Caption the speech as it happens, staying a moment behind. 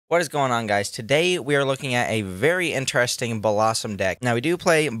What is going on, guys? Today we are looking at a very interesting Bellossom deck. Now we do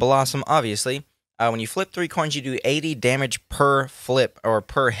play Bellossom, obviously. When you flip 3 coins, you do 80 damage per flip, or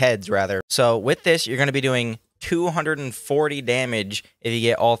per heads rather. So with this, you're going to be doing 240 damage if you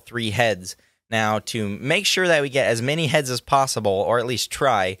get all 3 heads. Now to make sure that we get as many heads as possible, or at least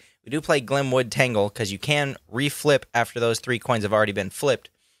try, we do play Glimwood Tangle because you can reflip after those 3 coins have already been flipped.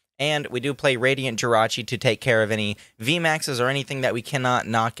 And we do play Radiant Jirachi to take care of any VMAXs or anything that we cannot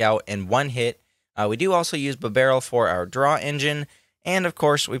knock out in one hit. We do also use Bibarel for our draw engine. And of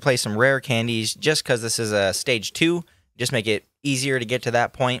course, we play some rare candies just because this is a stage 2. Just make it easier to get to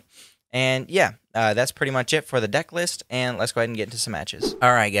that point. And yeah, that's pretty much it for the deck list. And let's go ahead and get into some matches.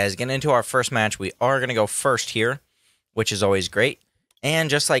 Alright guys, getting into our first match. We are going to go first here, which is always great. And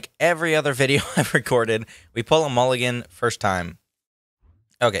just like every other video I've recorded, we pull a mulligan first time.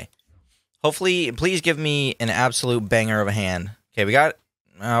 Okay, hopefully, please give me an absolute banger of a hand. Okay, we got,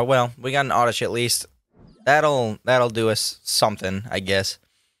 well, we got an Oddish at least. That'll do us something, I guess.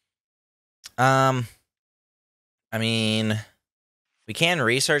 I mean, we can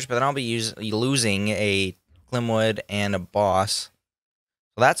research, but then I'll be losing a Glimwood and a boss.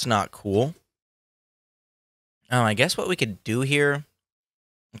 So that's not cool. Oh, I guess what we could do here.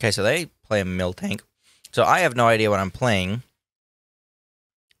 Okay, so they play a Miltank. So I have no idea what I'm playing.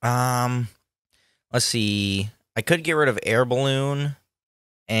 Let's see. I could get rid of Air Balloon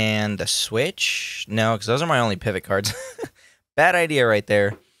and the Switch. No, because those are my only pivot cards. Bad idea right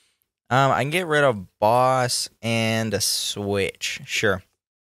there. I can get rid of Boss and a Switch. Sure.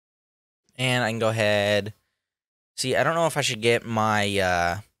 And I can go ahead. See, I don't know if I should get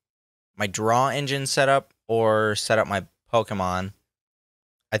my my draw engine set up or set up my Pokemon.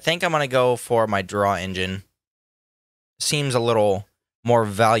 I think I'm going to go for my draw engine. Seems a little more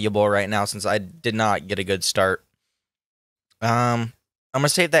valuable right now since I did not get a good start. I'm going to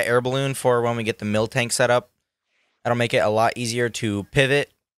save that Air Balloon for when we get the Miltank set up. That'll make it a lot easier to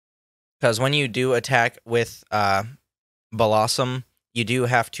pivot. Because when you do attack with Bellossom, you do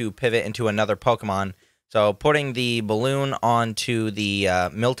have to pivot into another Pokemon. So putting the balloon onto the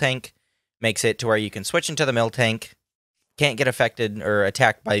Miltank makes it to where you can switch into the Miltank. Can't get affected or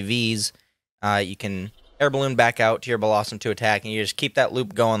attacked by Vs. You can Air Balloon back out to your Bellossom to attack, and you just keep that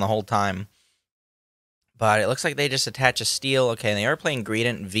loop going the whole time. But it looks like they just attach a steel. Okay, and they are playing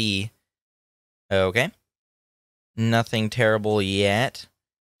Gradient V. Okay. Nothing terrible yet.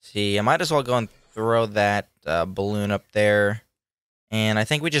 See, I might as well go and throw that balloon up there. And I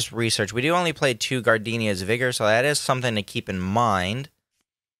think we just research. We do only play 2 Gardenia's Vigor, so that is something to keep in mind.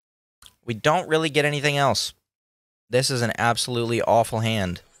 We don't really get anything else. This is an absolutely awful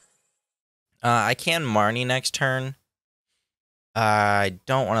hand. I can Marnie next turn. I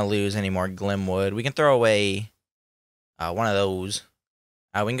don't want to lose any more Glimwood. We can throw away one of those.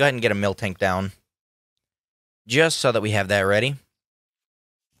 We can go ahead and get a Miltank down. Just so that we have that ready.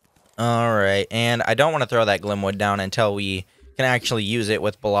 Alright, and I don't want to throw that Glimwood down until we can actually use it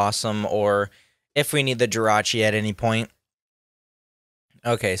with Bellossom, or if we need the Jirachi at any point.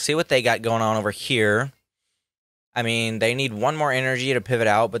 Okay, see what they got going on over here. I mean, they need 1 more energy to pivot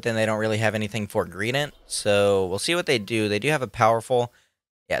out, but then they don't really have anything for Gradient. So we'll see what they do. They do have a powerful.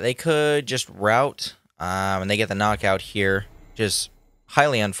 Yeah, they could just route, and they get the knockout here. Just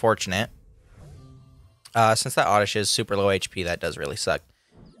highly unfortunate. Since that Oddish is super low HP, that does really suck.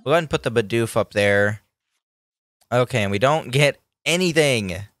 We'll go ahead and put the Bidoof up there. Okay, and we don't get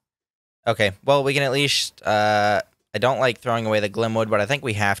anything. Okay, well, we can at least. I don't like throwing away the Glimwood, but I think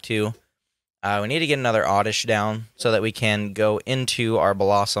we have to. We need to get another Oddish down so that we can go into our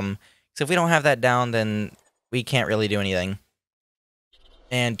Bellossom. So if we don't have that down, then we can't really do anything.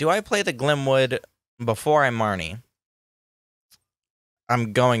 And do I play the Glimwood before I Marnie?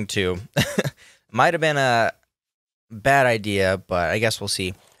 I'm going to. Might have been a bad idea, but I guess we'll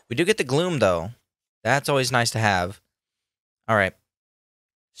see. We do get the Gloom, though. That's always nice to have. Alright.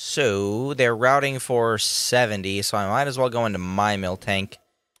 So, they're routing for 70, so I might as well go into my Miltank.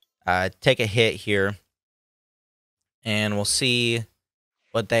 Take a hit here, and we'll see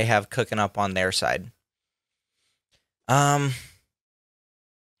what they have cooking up on their side. Yeah,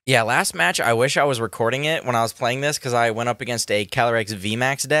 last match, I wish I was recording it when I was playing this, because I went up against a Calyrex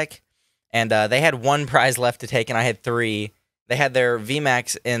VMAX deck, and they had 1 prize left to take, and I had 3. They had their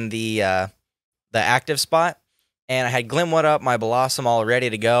VMAX in the active spot, and I had Glimwood up, my Bellossom all ready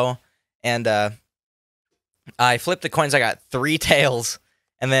to go, and I flipped the coins, I got 3 tails.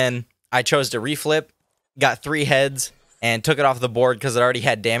 And then I chose to reflip, got 3 heads, and took it off the board because it already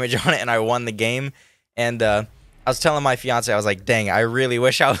had damage on it, and I won the game. And I was telling my fiance, I was like, dang, I really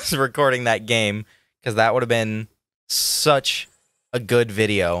wish I was recording that game, because that would have been such a good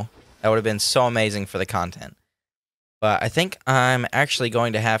video. That would have been so amazing for the content. But I think I'm actually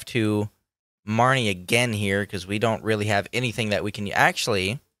going to have to Marnie again here because we don't really have anything that we can...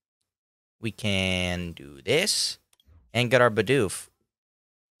 Actually, we can do this and get our Bidoof.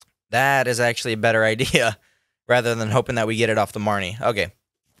 That is actually a better idea rather than hoping that we get it off the Marnie. Okay.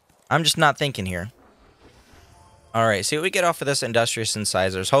 I'm just not thinking here. All right, see what we get off of this Industrious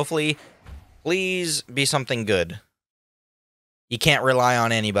Incisors. Hopefully, please be something good. You can't rely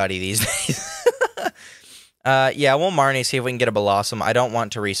on anybody these days. Yeah, we'll Marnie, see if we can get a Bellossom. I don't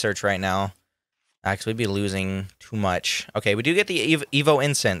want to research right now. Actually, we'd be losing too much. Okay, we do get the Evo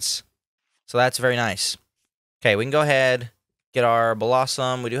Incense. So that's very nice. Okay, we can go ahead, get our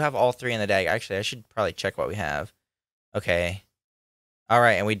Bellossom. We do have all three in the deck. Actually, I should probably check what we have. Okay. All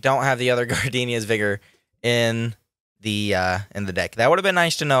right, and we don't have the other Gardenia's Vigor in the deck. That would have been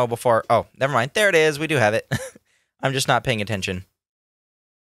nice to know before. Oh, never mind. There it is. We do have it. I'm just not paying attention.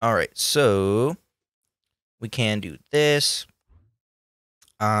 All right, so we can do this.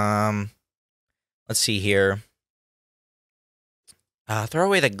 Let's see here. Throw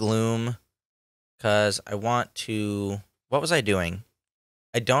away the Gloom because I want to... What was I doing?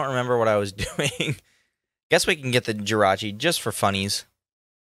 I don't remember what I was doing. Guess we can get the Jirachi just for funnies.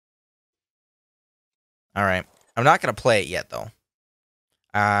 All right. I'm not going to play it yet, though.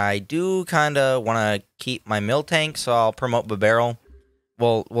 I do kind of want to keep my Miltank, so I'll promote Bibarel.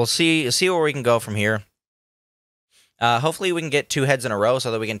 We'll see where we can go from here. Hopefully we can get 2 heads in a row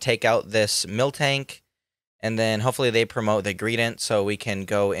so that we can take out this Miltank, and then hopefully they promote the Greedent so we can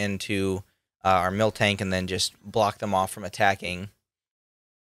go into our Miltank and then just block them off from attacking.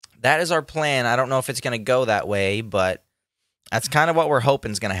 That is our plan. I don't know if it's going to go that way, but that's kind of what we're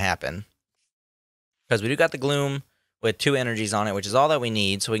hoping is going to happen. Because we do got the Gloom with 2 energies on it, which is all that we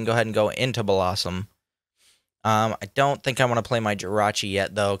need, so we can go ahead and go into Bellossom. I don't think I want to play my Jirachi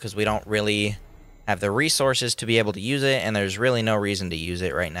yet, though, because we don't really have the resources to be able to use it, and there's really no reason to use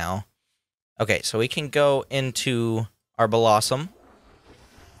it right now. Okay, so we can go into our Bellossom.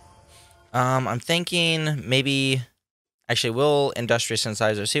 I'm thinking maybe... Actually, we'll Industrious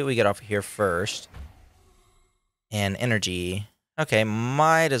Incisor. See what we get off of here first. And energy. Okay,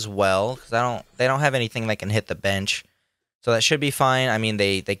 might as well, because they don't have anything that can hit the bench. So that should be fine. I mean,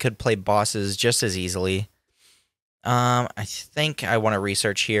 they could play bosses just as easily. I think I want to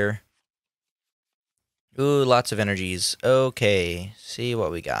research here. Ooh, lots of energies. Okay, see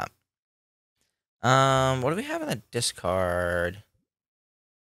what we got. What do we have in the discard?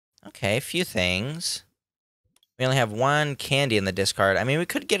 Okay, a few things. We only have 1 candy in the discard. I mean, we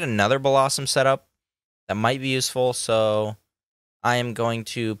could get another Bellossom set up. That might be useful, so I am going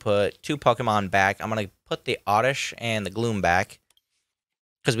to put 2 Pokemon back. I'm going to put the Oddish and the Gloom back,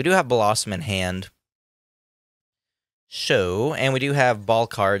 because we do have Bellossom in hand. So, and we do have ball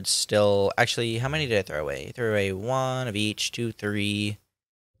cards still. Actually, how many did I throw away? I threw away 1 of each, 2, 3,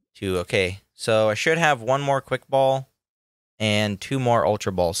 2. Okay, so I should have 1 more Quick Ball and 2 more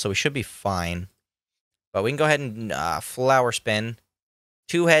Ultra Balls, so we should be fine. But we can go ahead and Flower Spin.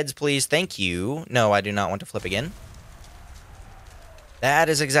 2 heads, please. Thank you. No, I do not want to flip again. That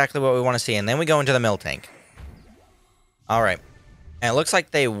is exactly what we want to see. And then we go into the Miltank. All right. And it looks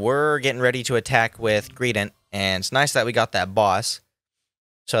like they were getting ready to attack with Greedent. And it's nice that we got that boss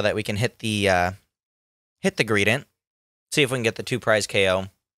so that we can hit the Greedent. See if we can get the 2 prize KO.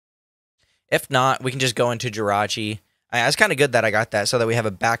 If not, we can just go into Jirachi. It's kind of good that I got that so that we have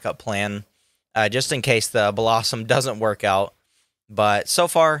a backup plan just in case the Bellossom doesn't work out. But so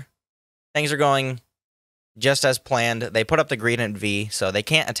far, things are going just as planned. They put up the Greedent V, so they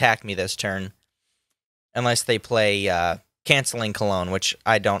can't attack me this turn unless they play Canceling Cologne, which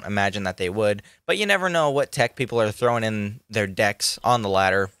I don't imagine that they would. But you never know what tech people are throwing in their decks on the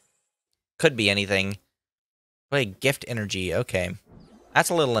ladder. Could be anything. Play Gift Energy, okay. That's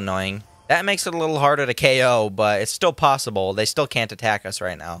a little annoying. That makes it a little harder to KO, but it's still possible. They still can't attack us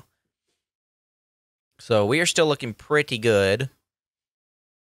right now. So we are still looking pretty good.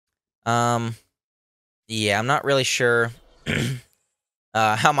 Yeah, I'm not really sure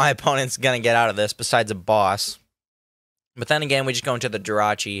how my opponent's going to get out of this besides a boss. But then again, we just go into the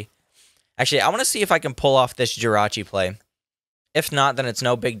Jirachi. Actually, I want to see if I can pull off this Jirachi play. If not, then it's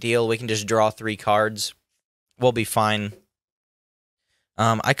no big deal. We can just draw 3 cards. We'll be fine.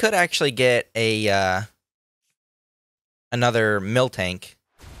 I could actually get a another Miltank.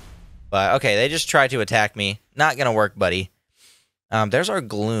 But, okay, they just tried to attack me. Not going to work, buddy. There's our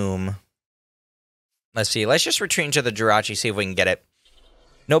Gloom. Let's see. Let's just retreat into the Jirachi, see if we can get it.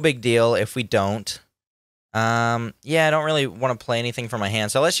 No big deal if we don't. Yeah, I don't really want to play anything from my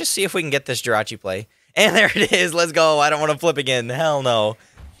hand. So let's just see if we can get this Jirachi play. And there it is. Let's go. I don't want to flip again. Hell no.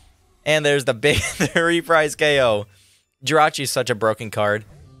 And there's the big the reprise KO. Jirachi is such a broken card.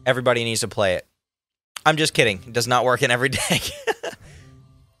 Everybody needs to play it. I'm just kidding. It does not work in every deck.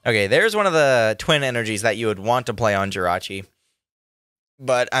 Okay, there's one of the twin energies that you would want to play on Jirachi.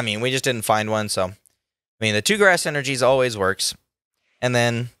 But, I mean, we just didn't find one, so... I mean, the 2 grass energies always works. And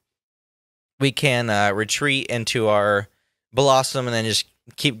then we can retreat into our Bellossom and then just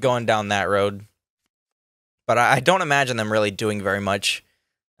keep going down that road. But I don't imagine them really doing very much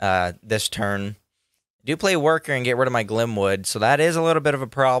this turn. I do play Worker and get rid of my Glimwood, so that is a little bit of a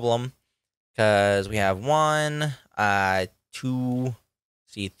problem. Because we have 1, 2,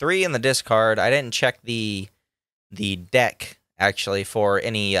 3 in the discard. I didn't check the deck, actually, for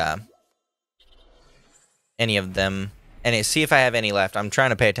any of them. And see if I have any left. I'm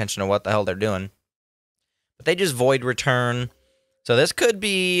trying to pay attention to what the hell they're doing. But they just Void Return. So this could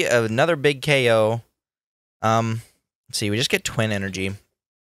be another big KO. Let's see, we just get Twin Energy.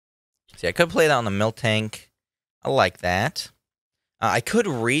 See, I could play that on the Miltank. I like that. I could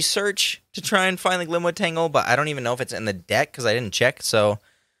research to try and find the Glimwood Tangle, but I don't even know if it's in the deck because I didn't check. So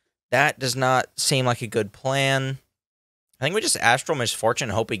that does not seem like a good plan. I think we just Astral Misfortune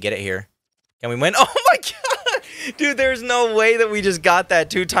and hope we get it here. Can we win? Oh my god! Dude, there's no way that we just got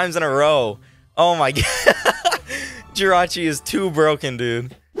that 2 times in a row. Oh my god. Jirachi is too broken,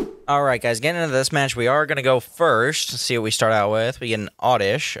 dude. Alright, guys, getting into this match, we are going to go first. Let's see what we start out with. We get an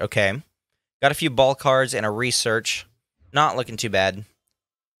Oddish. Okay. Got a few ball cards and a research. Not looking too bad.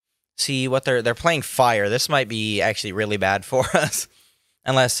 See what they're playing fire. This might be actually really bad for us.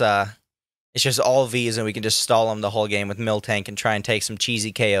 Unless it's just all Vs and we can just stall them the whole game with Miltank and try and take some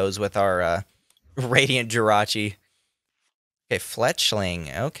cheesy KOs with our Radiant Jirachi. Okay,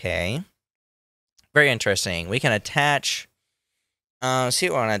 Fletchling. Okay. Very interesting. We can attach... see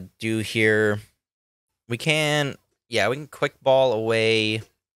what I want to do here. We can... Yeah, we can quick ball away.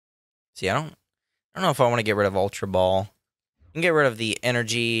 See, I don't know if I want to get rid of Ultra Ball. We can get rid of the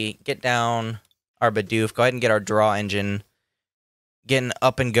energy, get down our Bidoof, go ahead and get our draw engine getting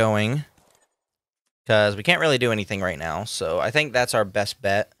up and going. Because we can't really do anything right now, so I think that's our best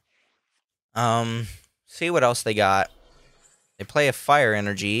bet. See what else they got. They play a Fire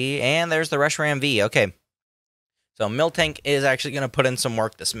Energy, and there's the Reshiram V. Okay. So Miltank is actually going to put in some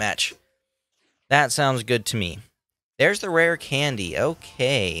work this match. That sounds good to me. There's the Rare Candy.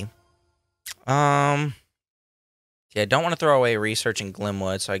 Okay. Yeah, I don't want to throw away Research and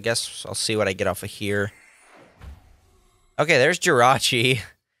Glimwood, so I guess I'll see what I get off of here. Okay, there's Jirachi.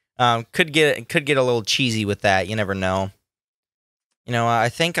 Could get a little cheesy with that. You never know. You know, I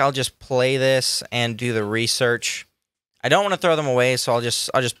think I'll just play this and do the research. I don't want to throw them away, so I'll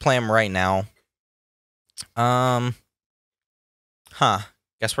just play them right now. Guess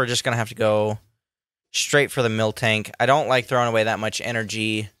we're just gonna have to go straight for the Miltank. I don't like throwing away that much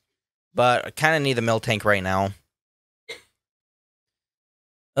energy, but I kind of need the Miltank right now.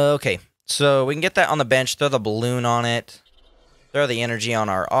 Okay, so we can get that on the bench, throw the balloon on it, throw the energy on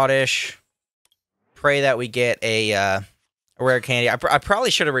our Oddish, pray that we get a Rare Candy. I probably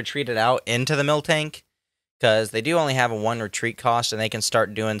should have retreated out into the Miltank, because they do only have a 1 retreat cost, and they can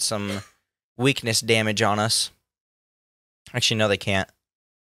start doing some weakness damage on us. Actually, no, they can't.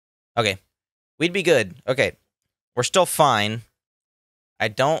 Okay, we'd be good. Okay, we're still fine. I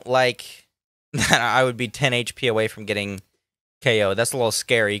don't like that I would be 10 HP away from getting KO. That's a little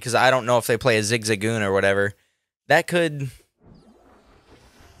scary, because I don't know if they play a Zigzagoon or whatever. That could...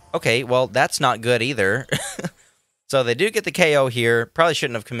 Okay, well, that's not good either. So they do get the KO here. Probably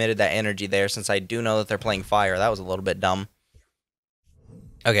shouldn't have committed that energy there, since I do know that they're playing fire. That was a little bit dumb.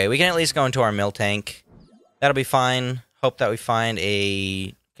 Okay, we can at least go into our Miltank. That'll be fine. Hope that we find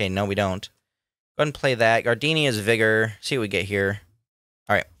a... Okay, no, we don't. Go ahead and play that. Gardenia's Vigor. See what we get here.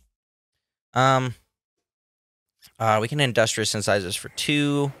 Alright. We can Industrious Synthesizers for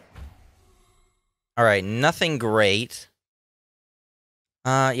 2. Alright, nothing great.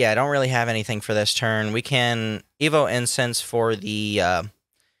 Yeah, I don't really have anything for this turn. We can Evo Incense for the,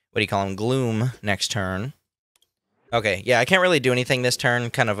 what do you call them, Gloom next turn. Okay, yeah, I can't really do anything this turn.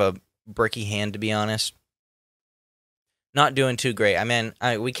 Kind of a bricky hand, to be honest. Not doing too great. I mean,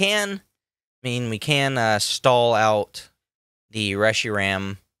 we can stall out the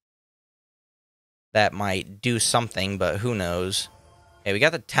Reshiram. That might do something, but who knows. Okay, we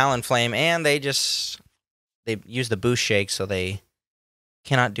got the Talonflame, and they use the Boost Shake, so they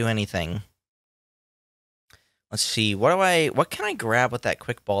cannot do anything. Let's see. What can I grab with that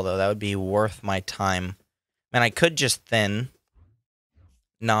quick ball, though? That would be worth my time. Man, I could just thin.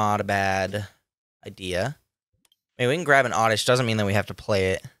 Not a bad idea. Maybe we can grab an Oddish. Doesn't mean that we have to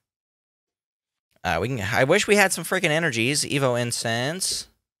play it. I wish we had some freaking energies. Evo Incense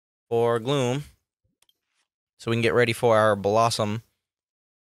for Gloom, so we can get ready for our Bellossom.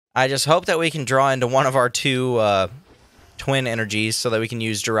 I just hope that we can draw into one of our two twin energies so that we can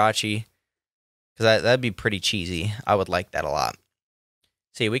use Jirachi, because that'd be pretty cheesy. I would like that a lot.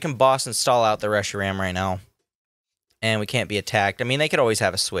 See, we can boss and stall out the Reshiram right now, and we can't be attacked. I mean, they could always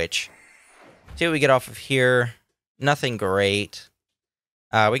have a switch. See what we get off of here. Nothing great.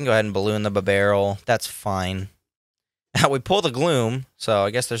 We can go ahead and balloon the Bibarel. That's fine. We pull the Gloom, so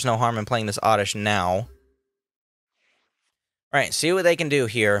I guess there's no harm in playing this Oddish now. Alright, see what they can do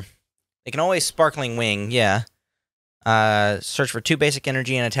here. They can always Sparkling Wing, yeah. Search for 2 basic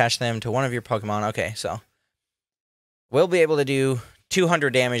energy and attach them to one of your Pokemon. Okay, so we'll be able to do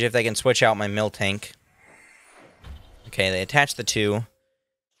 200 damage if they can switch out my Miltank. Okay, they attach the 2.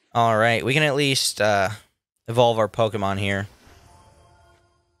 Alright, we can at least evolve our Pokemon here.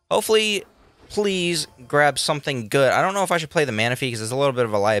 Hopefully, please grab something good. I don't know if I should play the Manaphy because it's a little bit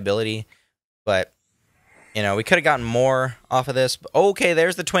of a liability. But, you know, we could have gotten more off of this. But, okay,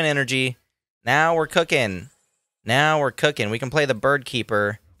 there's the Twin Energy. Now we're cooking. Now we're cooking. We can play the Bird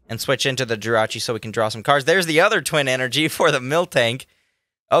Keeper and switch into the Jirachi so we can draw some cards. There's the other Twin Energy for the Miltank.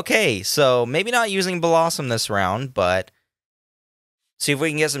 Okay, so maybe not using Bellossom this round, but see if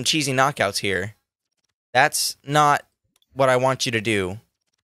we can get some cheesy knockouts here. That's not what I want you to do.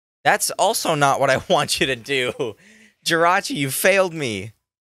 That's also not what I want you to do. Jirachi, you failed me.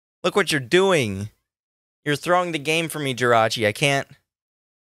 Look what you're doing. You're throwing the game for me, Jirachi. I can't...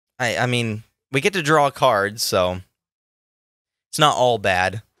 I mean, we get to draw cards, so it's not all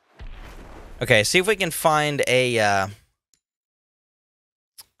bad. Okay, see if we can find a...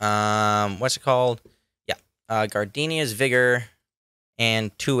 what's it called? Yeah, Gardenia's Vigor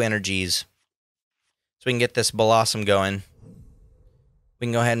and 2 energies. So we can get this Bellossom going. We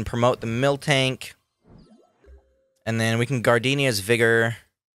can go ahead and promote the Miltank. And then we can Gardenia's Vigor.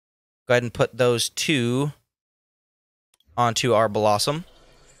 Go ahead and put those 2 onto our Bellossom.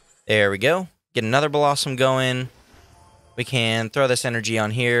 There we go. Get another Bellossom going. We can throw this energy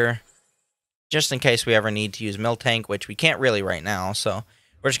on here, just in case we ever need to use Miltank, which we can't really right now. So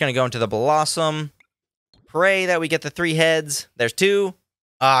we're just going to go into the Bellossom. Pray that we get the 3 heads. There's 2.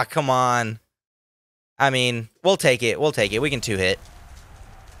 Ah, come on. I mean, we'll take it. We'll take it. We can 2-hit.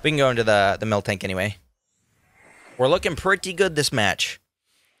 We can go into the Miltank anyway. We're looking pretty good this match.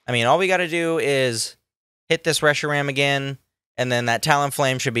 I mean, all we got to do is hit this Reshiram again, and then that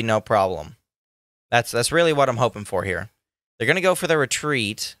Talonflame should be no problem. That's really what I'm hoping for here. They're going to go for the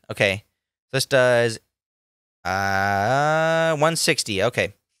retreat. Okay. This does 160.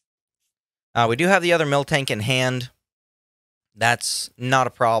 Okay. We do have the other Miltank in hand. That's not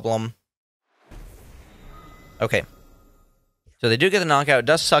a problem. Okay. So they do get the knockout. It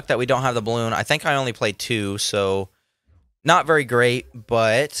does suck that we don't have the balloon. I think I only played 2, so not very great,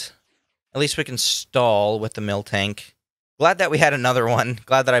 but at least we can stall with the Miltank. Glad that we had another one.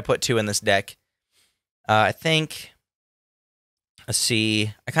 Glad that I put 2 in this deck. I think, let's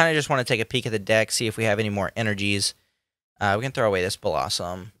see. I kind of just want to take a peek at the deck, see if we have any more energies. We can throw away this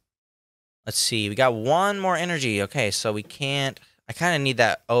Bellossom. Let's see. We got 1 more energy. Okay, so we can't... I kind of need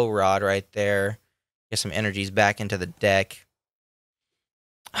that O-Rod right there. Get some energies back into the deck.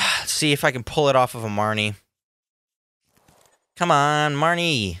 Let's see if I can pull it off of a Marnie. Come on,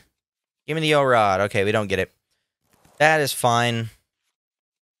 Marnie. Give me the O-Rod. Okay, we don't get it. That is fine.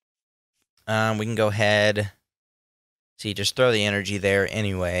 We can go ahead. See, just throw the energy there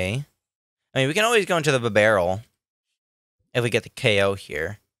anyway. I mean, we can always go into the Bibarel if we get the KO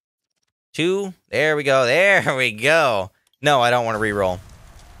here. 2. There we go. There we go. No, I don't want to reroll.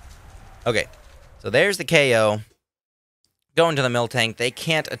 Okay. So there's the KO. Going to the Miltank. They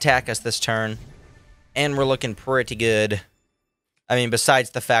can't attack us this turn. And we're looking pretty good. I mean,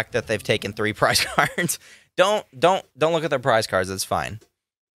 besides the fact that they've taken 3 prize cards. Don't look at their prize cards. It's fine.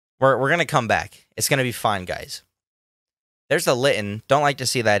 We're going to come back. It's going to be fine, guys. There's the Litten. Don't like to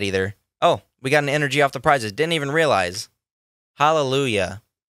see that either. Oh, we got an energy off the prizes. Didn't even realize. Hallelujah.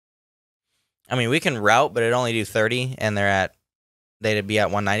 I mean, we can route, but it'd only do 30, and they'd be at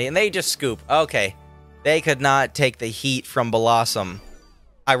 190, and they just scoop. Okay. They could not take the heat from Bellossom.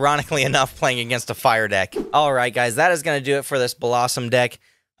 Ironically enough, playing against a fire deck. Alright, guys, that is going to do it for this Bellossom deck.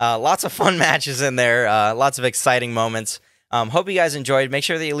 Lots of fun matches in there. Lots of exciting moments. Hope you guys enjoyed. Make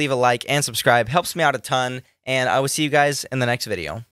sure that you leave a like and subscribe. Helps me out a ton, and I will see you guys in the next video.